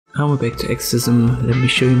Now we're back to Exercism. Let me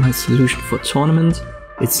show you my solution for tournament.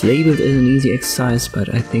 It's labeled as an easy exercise,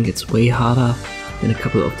 but I think it's way harder than a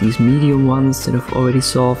couple of these medium ones that I've already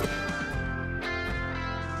solved.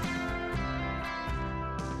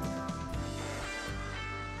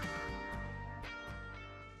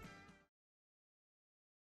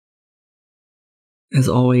 As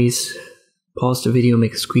always, pause the video,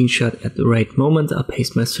 make a screenshot at the right moment. I'll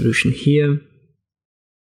paste my solution here.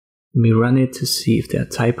 Let me run it to see if there are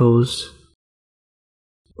typos.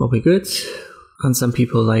 Probably good. And some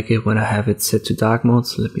people like it when I have it set to dark mode,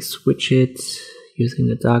 so let me switch it using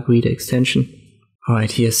the dark reader extension.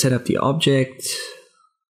 Alright, here set up the object.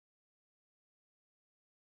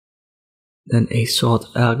 Then a sort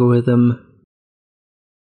algorithm.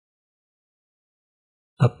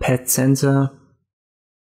 A pet sensor.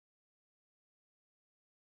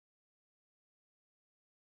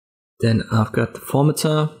 Then I've got the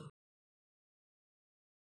formatter.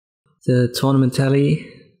 The tournament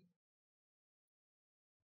tally,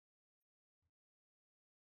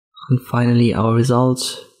 and finally our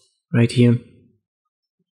results right here.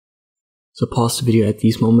 So pause the video at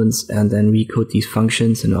these moments and then recode these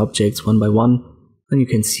functions and objects one by one, and you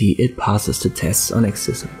can see it passes the tests on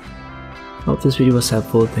Exercism. Hope this video was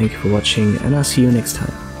helpful, thank you for watching, and I'll see you next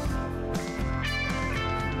time.